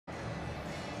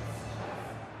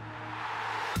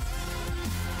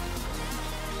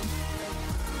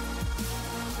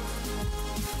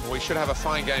should have a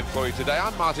fine game for you today.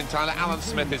 I'm Martin Tyler, Alan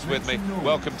Smith is with me.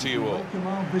 Welcome to you all. Welcome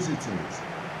our visitors,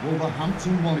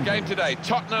 Wolverhampton Wanderers. The game today,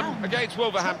 Tottenham against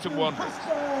Wolverhampton Wanderers.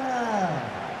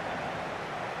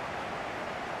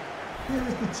 Here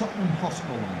is the Tottenham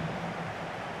Hotspur line.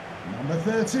 Number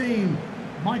 13,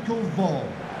 Michael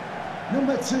Vaughan.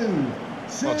 Number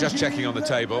 2, Well, just checking on the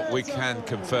table, we can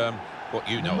confirm what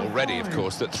you know already, of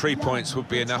course, that 3 points would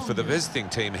be enough for the visiting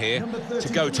team here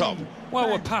to go top. Well,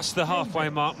 we're past the halfway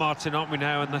mark, Martin, aren't we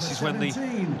now? And this is when the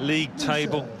league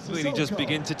table really does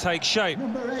begin to take shape.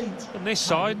 And this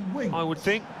side, I would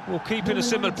think, will keep in a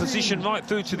similar position right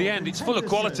through to the end. It's full of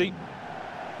quality.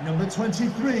 Number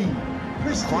 23,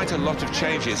 Quite a lot of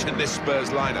changes in this Spurs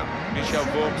lineup. Michel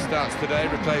Vorm starts today,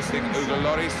 replacing Hugo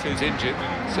Lloris, who's injured.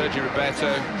 Sergio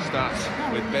Roberto starts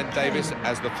with Ben Davies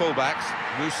as the fullbacks.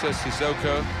 Moussa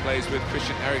Sissoko plays with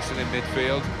Christian Eriksen in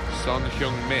midfield. Son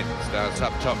Heung-min starts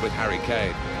up top with Harry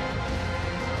Kane.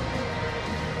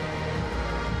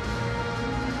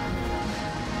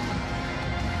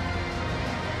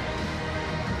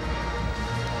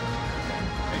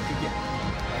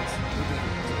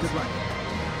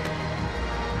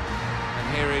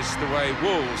 And here is the way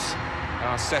Wolves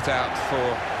are set out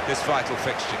for this vital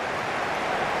fixture.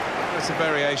 It's a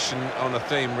variation on a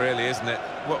theme, really, isn't it?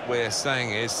 What we're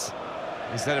saying is,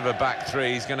 instead of a back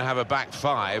three, he's going to have a back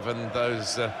five, and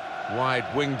those wide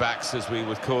wing-backs, as we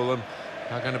would call them,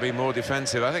 are going to be more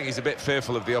defensive. I think he's a bit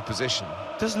fearful of the opposition.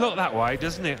 Does look that way,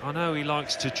 doesn't it? I know he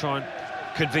likes to try and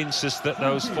convince us that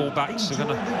those full-backs are going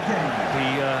to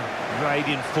be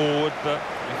raiding forward, but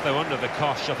if they're under the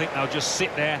cosh, I think they'll just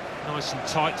sit there nice and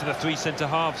tight to the three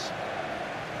centre-halves.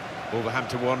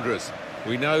 Wolverhampton Wanderers.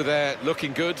 We know they're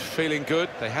looking good, feeling good.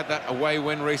 They had that away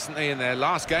win recently in their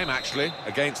last game, actually,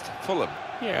 against Fulham.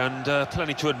 Yeah, and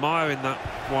plenty to admire in that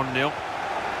 1-0.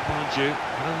 Mind you,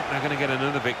 I don't think they're going to get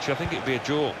another victory. I think it'd be a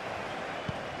draw.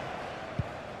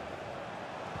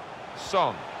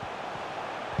 Son.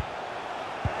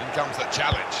 In comes the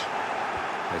challenge.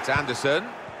 It's Anderson.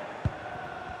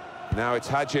 Now it's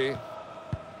Hadji.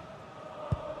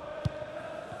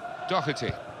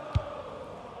 Doherty.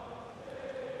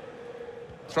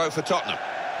 Throw for Tottenham.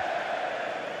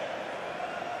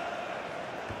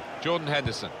 Jordan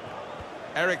Henderson.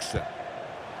 Eriksen.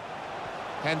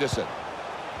 Henderson.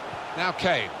 Now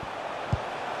Kane.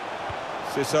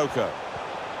 Sissoko.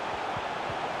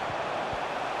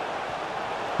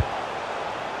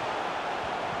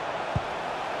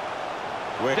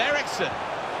 With Eriksen.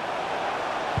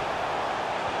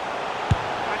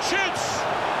 And shoots.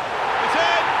 It's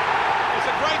in. It's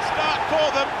a great start for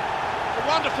them. A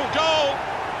wonderful goal.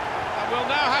 And we'll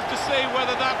now have to see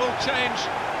whether that will change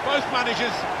both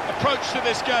managers' approach to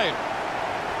this game.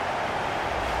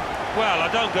 Well,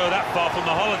 I don't go that far from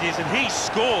the holidays, and he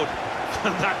scored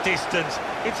from that distance.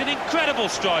 It's an incredible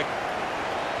strike.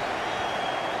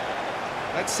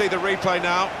 Let's see the replay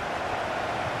now.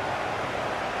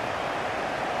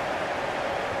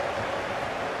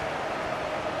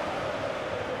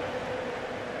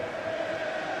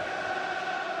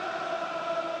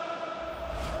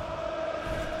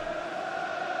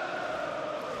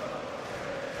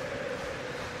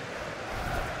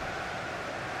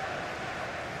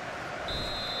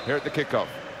 Here at the kickoff,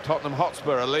 Tottenham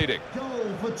Hotspur are leading.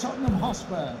 goal for Tottenham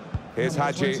Hotspur. Here's Number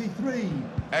Hadji. 23,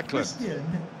 Eklund. Christian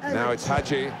Now it's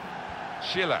Eriksen. Hadji.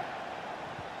 Schiller.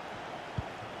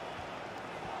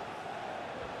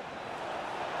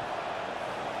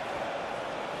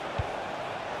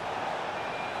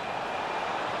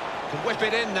 Can whip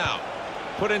it in now.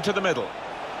 Put into the middle.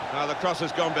 Now the cross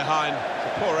has gone behind.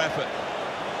 It's a poor effort.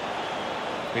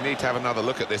 We need to have another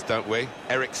look at this, don't we?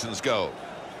 Eriksen's goal.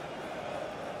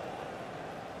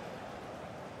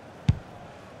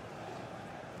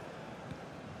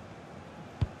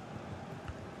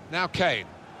 Now Kane.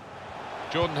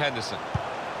 Jordan Henderson.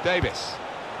 Davies.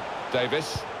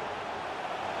 Davies.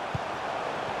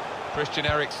 Christian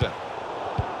Eriksen.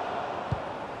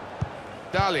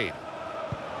 Darlene.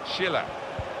 Schiller.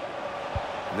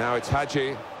 Now it's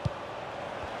Hadji.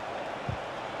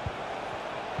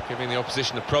 Giving the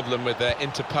opposition a problem with their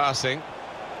interpassing.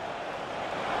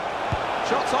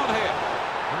 Shots on here.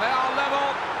 And they are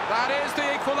level. That is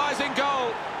the equalising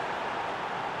goal.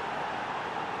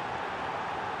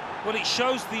 Well, it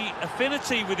shows the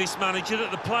affinity with this manager that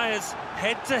the players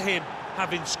head to him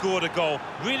having scored a goal.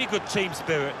 Really good team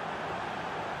spirit.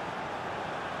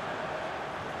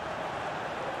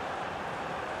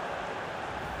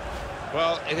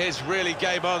 Well, it is really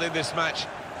game on in this match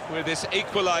with this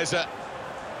equaliser.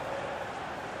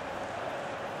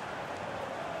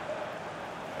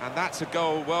 And that's a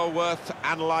goal well worth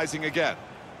analysing again.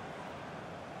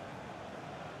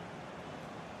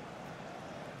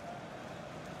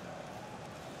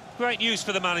 great news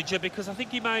for the manager, because I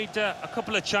think he made a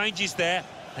couple of changes there,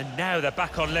 and now they're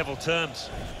back on level terms.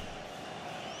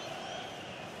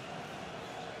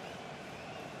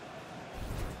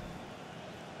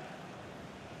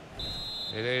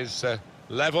 It is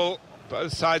level.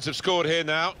 Both sides have scored here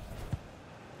now.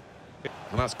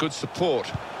 And that's good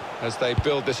support as they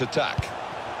build this attack.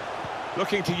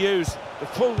 Looking to use the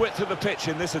full width of the pitch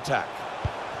in this attack.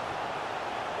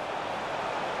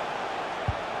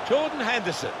 Jordan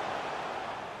Henderson.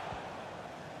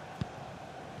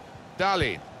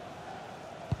 Darlene.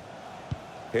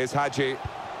 Here's Hadji.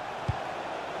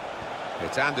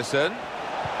 It's Anderson.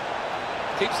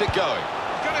 Keeps it going.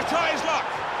 He's going to try his luck.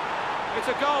 It's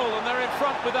a goal, and they're in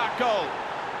front with that goal.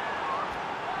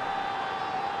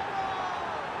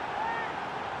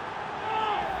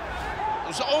 It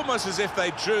was almost as if they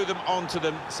drew them onto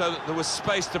them so that there was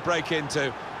space to break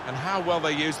into, and how well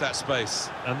they used that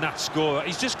space. And that scorer,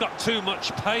 he's just got too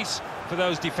much pace for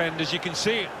those defenders, you can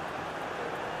see it.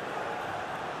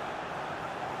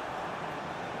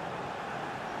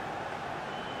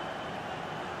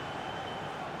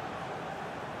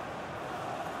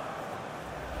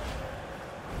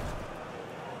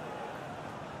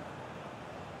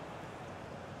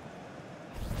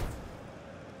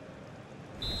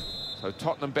 So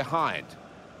Tottenham behind.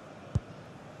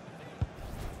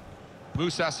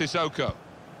 Moussa Sissoko.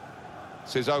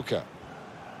 Sissoko.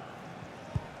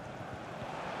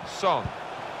 Son.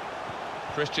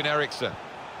 Christian Eriksen.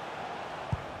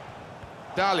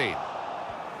 Darlene.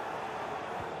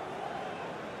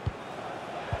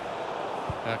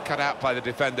 Cut out by the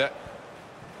defender.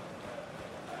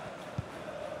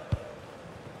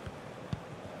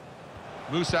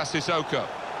 Moussa Sissoko.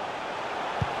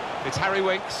 It's Harry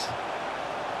Winks.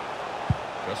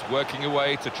 Just working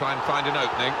away to try and find an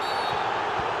opening.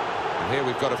 And here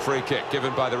we've got a free kick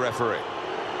given by the referee.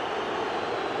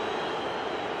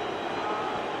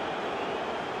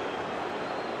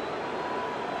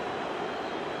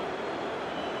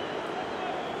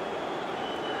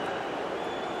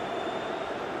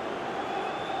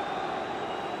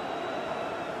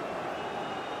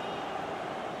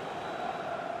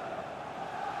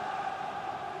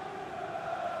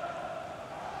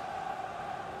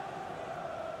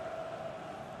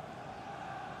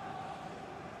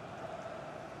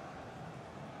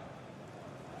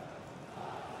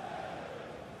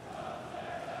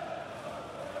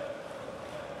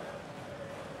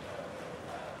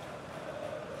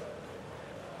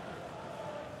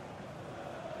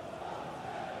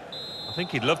 I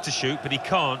think he'd love to shoot, but he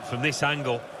can't from this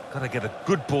angle. Got to get a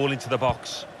good ball into the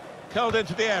box. Curled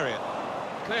into the area.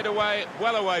 Cleared away,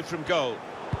 well away from goal.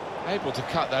 Able to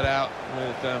cut that out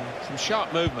with some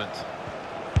sharp movement.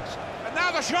 And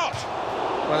now the shot!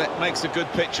 Well, it makes a good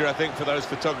picture, I think, for those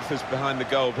photographers behind the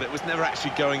goal, but it was never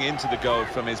actually going into the goal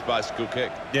from his bicycle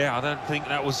kick. Yeah, I don't think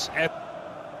that was...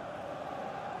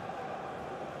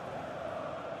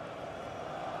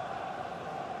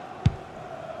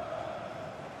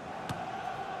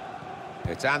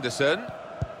 It's Anderson.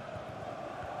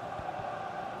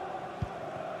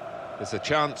 There's a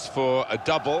chance for a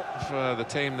double for the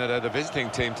team that are the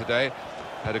visiting team today.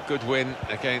 Had a good win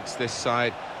against this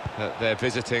side that they're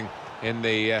visiting in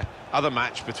the other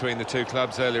match between the two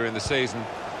clubs earlier in the season.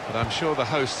 But I'm sure the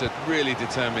hosts are really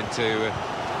determined to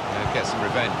get some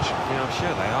revenge. Yeah, I'm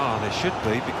sure they are. They should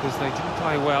be, because they didn't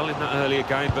play well in that earlier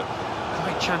game. But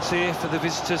great chance here for the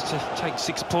visitors to take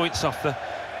 6 points off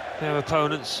their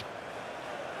opponents.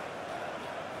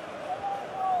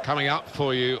 Coming up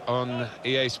for you on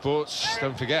EA Sports,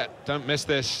 don't forget, don't miss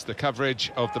this, the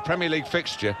coverage of the Premier League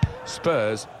fixture.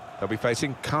 Spurs, they'll be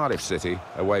facing Cardiff City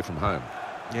away from home.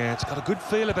 Yeah, it's got a good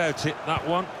feel about it, that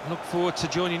one. Look forward to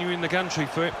joining you in the gantry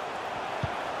for it.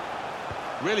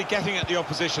 Really getting at the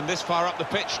opposition this far up the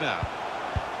pitch now.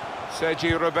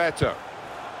 Sergi Roberto.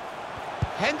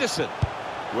 Henderson.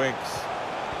 Winks.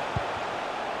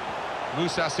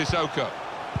 Moussa Sissoko.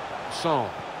 Son.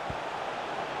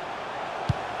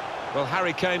 Well,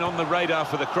 Harry Kane on the radar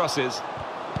for the crosses.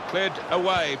 Cleared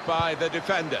away by the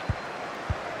defender.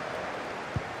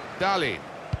 Darlene.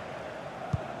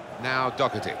 Now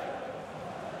Doherty.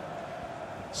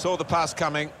 Saw the pass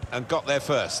coming and got there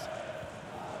first.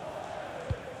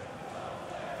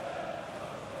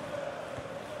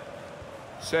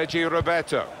 Sergi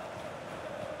Roberto.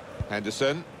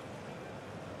 Henderson.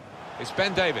 It's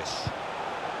Ben Davis.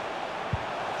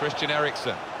 Christian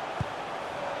Eriksen.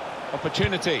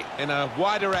 Opportunity in a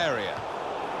wider area.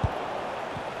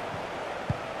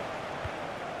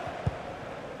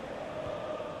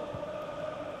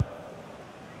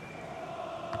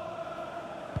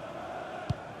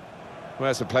 Well,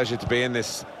 it's a pleasure to be in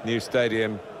this new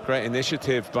stadium Great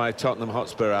initiative by Tottenham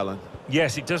Hotspur, Alan.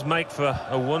 Yes, it does make for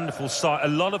a wonderful sight. A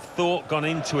lot of thought gone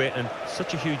into it, and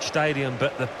such a huge stadium,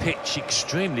 but the pitch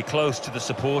extremely close to the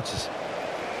supporters.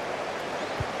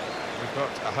 We've got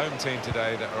a home team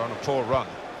today that are on a poor run.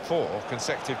 4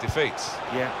 consecutive defeats.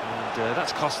 Yeah, and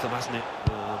that's cost them, hasn't it?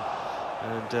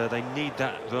 They need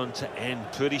that run to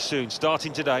end pretty soon,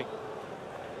 starting today.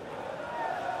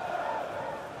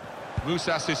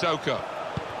 Musa Sissoko.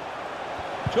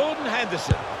 Jordan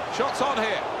Henderson. Shots on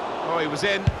here. Oh, he was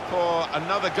in for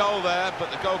another goal there,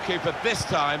 but the goalkeeper this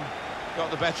time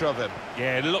got the better of him.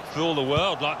 Yeah, it looked for all the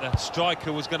world like the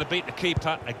striker was going to beat the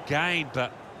keeper again,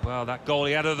 but, well, that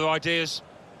goalie had other ideas.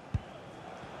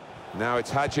 Now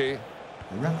it's Hadji.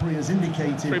 The referee has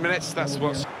indicated... 3 minutes, that's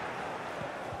what's...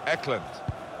 Eklund.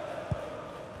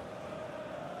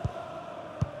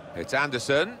 It's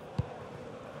Anderson.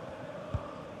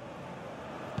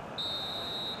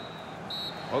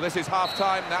 Well, this is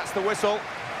half-time, that's the whistle.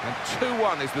 And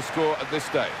 2-1 is the score at this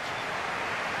stage.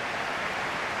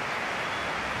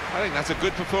 I think that's a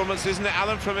good performance, isn't it,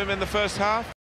 Alan, from him in the first half?